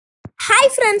Hi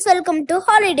friends, welcome to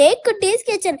Holiday Kutties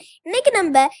Kitchen. இன்னைக்கு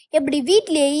நம்ம எப்படி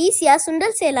வீட்லயே ஈஸியா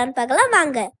சுண்டல் செய்யலாம்னு பார்க்கலாம்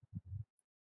வாங்க.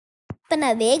 இப்போ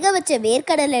நான் வேக வச்ச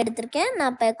வேர்க்கடலை எடுத்திருக்கேன்.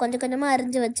 நான் இப்போ கொஞ்சம் கொஞ்சமாக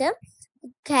அரிஞ்சு வச்ச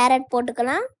கேரட்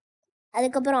போட்டுக்கலாம்.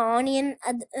 அதுக்கப்புறம் ஆனியன்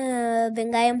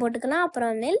வெங்காயம் போட்டுக்கலாம்.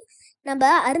 அப்புறமேல்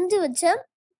நம்ம அரிஞ்சு வச்ச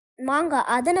மாங்காய்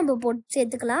அதை நம்ம போட்டு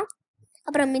சேர்த்துக்கலாம்.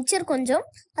 அப்புறம் மிக்சர் கொஞ்சம்,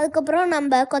 அதுக்கப்புறம்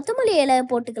நம்ம கொத்தமல்லி இலை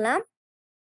போட்டுக்கலாம்.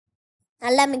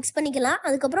 நல்லா மிக்ஸ் பண்ணிக்கலாம்.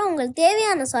 அதுக்கப்புறம் உங்களுக்கு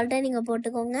தேவையான சால்ட்டை நீங்கள்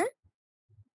போட்டுக்கோங்க.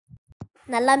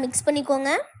 நல்லா மிக்ஸ்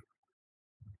பண்ணிக்கோங்க.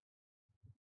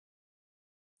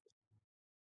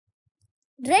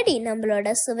 ரெடி,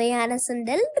 நம்மளோட சுவையான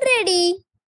சுண்டல் ரெடி.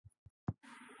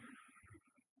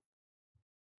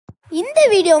 இந்த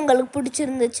வீடியோ உங்களுக்கு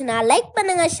பிடிச்சிருந்துச்சுன்னா லைக்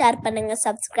பண்ணுங்க, ஷேர் பண்ணுங்க,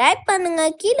 சப்ஸ்கிரைப் பண்ணுங்க,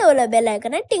 கீழே உள்ள பெல்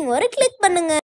ஐக்கனை டிங் ஒரு கிளிக் பண்ணுங்க.